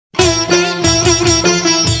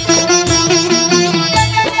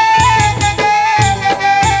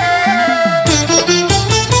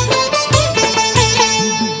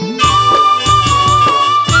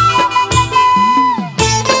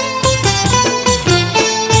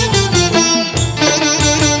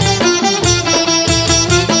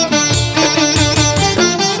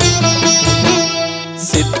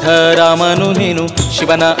ಸಿದ್ಧರಾಮನು ನೀನು,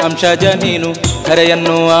 ಶಿವನ ಅಂಶಜ ನೀನು,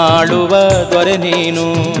 ಧರೆಯನ್ನು ಆಳುವ ದೊರೆ ನೀನು.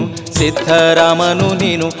 ಸಿದ್ಧರಾಮನು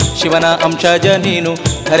ನೀನು, ಶಿವನ ಅಂಶಜ ನೀನು,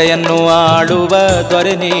 ಧರೆಯನ್ನು ಆಳುವ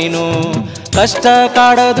ದೊರೆ ನೀನು. ಕಷ್ಟ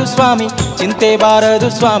ಕಾಡದು ಸ್ವಾಮಿ, ಚಿಂತೆ ಬಾರದು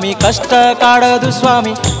ಸ್ವಾಮಿ, ಕಷ್ಟ ಕಾಡದು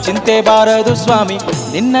ಸ್ವಾಮಿ, ಚಿಂತೆ ಬಾರದು ಸ್ವಾಮಿ,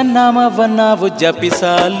 ನಿನ್ನ ನಾಮವನ್ನು ನಾವು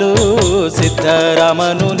ಜಪಿಸಲು.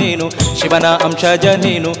 ಸಿದ್ಧರಾಮನು ನೀನು, ಶಿವನ ಅಂಶಜ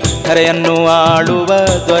ನೀನು, ಧರೆಯನ್ನು ಆಳುವ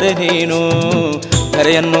ದೊರೆ ನೀನು,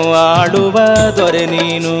 ಧರೆಯನ್ನು ಆಳುವ ದೊರೆ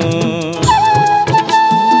ನೀನು.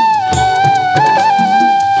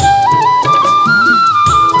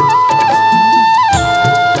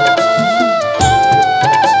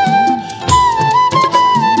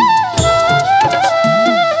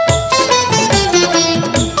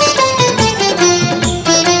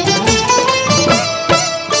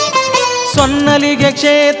 ಸೊನ್ನಲಿಗೆ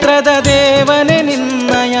ಕ್ಷೇತ್ರದ ದೇವನೇ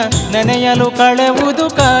ನಿನ್ನಯ ನೆನೆಯಲು ಕಳೆವುದು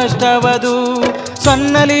ಕಷ್ಟವದು.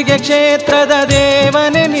 ಸೊನ್ನಲಿಗೆ ಕ್ಷೇತ್ರದ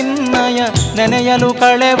ದೇವನೇ ನಿನ್ನಯ ನೆನೆಯಲು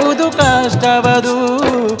ಕಳೆವುದು ಕಷ್ಟವದು,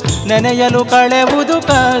 ನೆನೆಯಲು ಕಳೆವುದು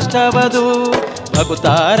ಕಷ್ಟವದು.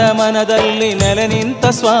 ಭಕ್ತಾರ ಮನದಲ್ಲಿ ನೆಲೆ ನಿಂತ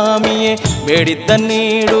ಸ್ವಾಮಿಯೇ, ಬೇಡಿದ್ದ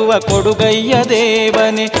ನೀಡುವ ಕೊಡುಗಯ್ಯ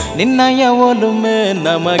ದೇವನೇ, ನಿನ್ನಯ ಒಲುಮೆ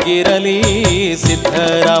ನಮಗಿರಲಿ.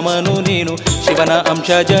 ಸಿದ್ಧರಾಮನು ನೀನು, ಶಿವನ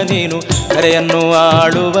ಅಂಶಜ ನೀನು, ಧರೆಯನ್ನು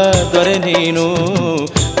ಆಳುವ ದೊರೆ ನೀನು,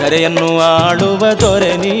 ಧರೆಯನ್ನು ಆಳುವ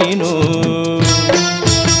ದೊರೆ ನೀನು.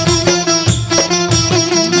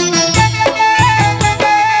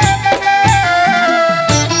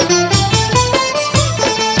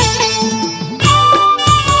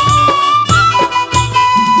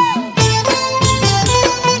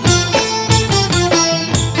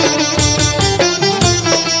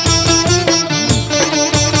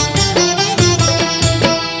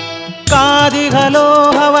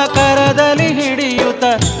 ಕಾದಿಗಲೋಹವ ಕರದಲ್ಲಿ ಹಿಡಿಯುತ್ತ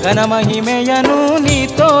ಘನ ಮಹಿಮೆಯನು ನೀ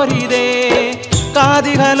ತೋರಿದೆ.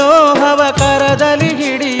 ಕಾದಿಗಲೋಹವ ಕರದಲ್ಲಿ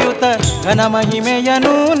ಹಿಡಿಯುತ್ತ ಘನ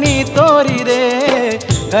ಮಹಿಮೆಯನು ನೀ ತೋರಿದೆ,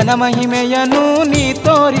 ಘನ ಮಹಿಮೆಯನು ನೀ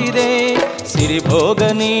ತೋರಿದೆ. ಸಿರಿಭೋಗ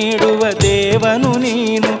ನೀಡುವ ದೇವನು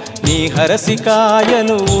ನೀನು, ನೀ ಹರಸಿ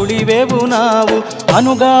ಕಾಯಲು ಉಳಿವೆವು ನಾವು.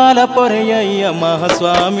 ಅನುಗಾಲ ಪೊರೆಯಯ್ಯ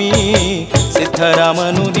ಮಹಾಸ್ವಾಮಿ.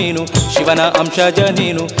 ಸಿದ್ಧರಾಮನು ನೀನು, ಶಿವನ ಅಂಶಜ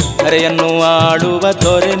ನೀನು, ಧರೆಯನ್ನು ಆಳುವ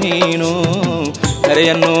ದೊರೆ ನೀನು,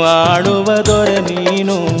 ಧರೆಯನ್ನು ಆಳುವ ದೊರೆ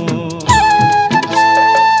ನೀನು.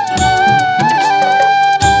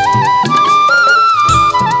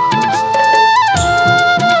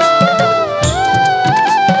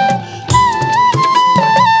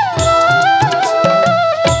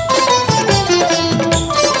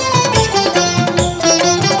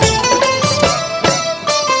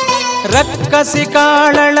 ರಕ್ಕಸಿ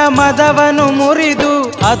ಕಾಳಳ ಮದವನು ಮುರಿದು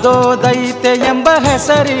ಅದೋ ದೈತೆ ಎಂಬ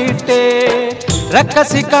ಹೆಸರಿಟ್ಟೆ.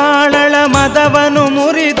 ರಕ್ಕಸಿ ಕಾಳಳ ಮದವನು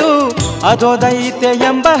ಮುರಿದು ಅದೋ ದೈತೆ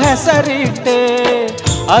ಎಂಬ ಹೆಸರಿಟ್ಟೆ,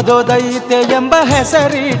 ಅದೋ ದೈತೆ ಎಂಬ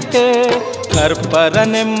ಹೆಸರಿಟ್ಟೆ.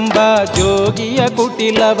 ಕರ್ಪರನೆಂಬ ಜೋಗಿಯ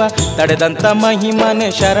ಕುಟಿಲವ ತಡೆದಂತ ಮಹಿಮನೆ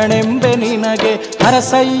ಶರಣೆಂಬೆ ನಿನಗೆ.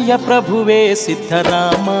 ಹರಸಯ್ಯ ಪ್ರಭುವೇ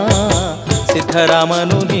ಸಿದ್ಧರಾಮ.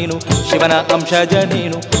 ಸಿದ್ಧರಾಮನು ನೀನು, ಶಿವನ ಅಂಶಜ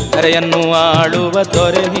ನೀನು, ಧರೆಯನ್ನು ಆಳುವ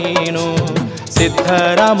ದೊರೆ ನೀನು.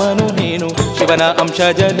 ಸಿದ್ಧರಾಮನು ನೀನು, ಶಿವನ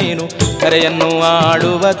ಅಂಶಜ ನೀನು, ಧರೆಯನ್ನು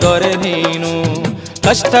ಆಳುವ ದೊರೆ ನೀನು.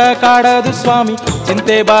 ಕಷ್ಟ ಕಾಡದು ಸ್ವಾಮಿ,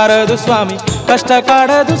 ಚಿಂತೆ ಬಾರದು ಸ್ವಾಮಿ, ಕಷ್ಟ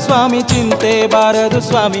ಕಾಡದು ಸ್ವಾಮಿ, ಚಿಂತೆ ಬಾರದು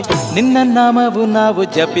ಸ್ವಾಮಿ, ನಿನ್ನ ನಾಮವು ನಾವು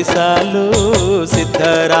ಜಪಿಸಲು.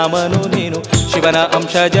 ಸಿದ್ಧರಾಮನು ನೀನು, ಶಿವನ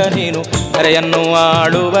ಅಂಶಜ ನೀನು, ಧರೆಯನ್ನು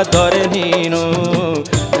ಆಳುವ ದೊರೆ ನೀನು,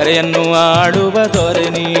 ಧರೆಯನ್ನು ಆಳುವ ದೊರೆ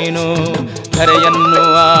ನೀನು, ಧರೆಯನ್ನು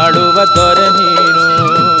ಆಳುವ ದೊರೆ ನೀನು,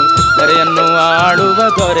 ಧರೆಯನ್ನು ಆಳುವ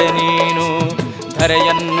ದೊರೆ ನೀನು,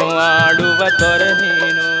 ಧರೆಯನ್ನು ಆಳುವ ದೊರೆ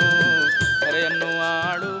ನೀನು.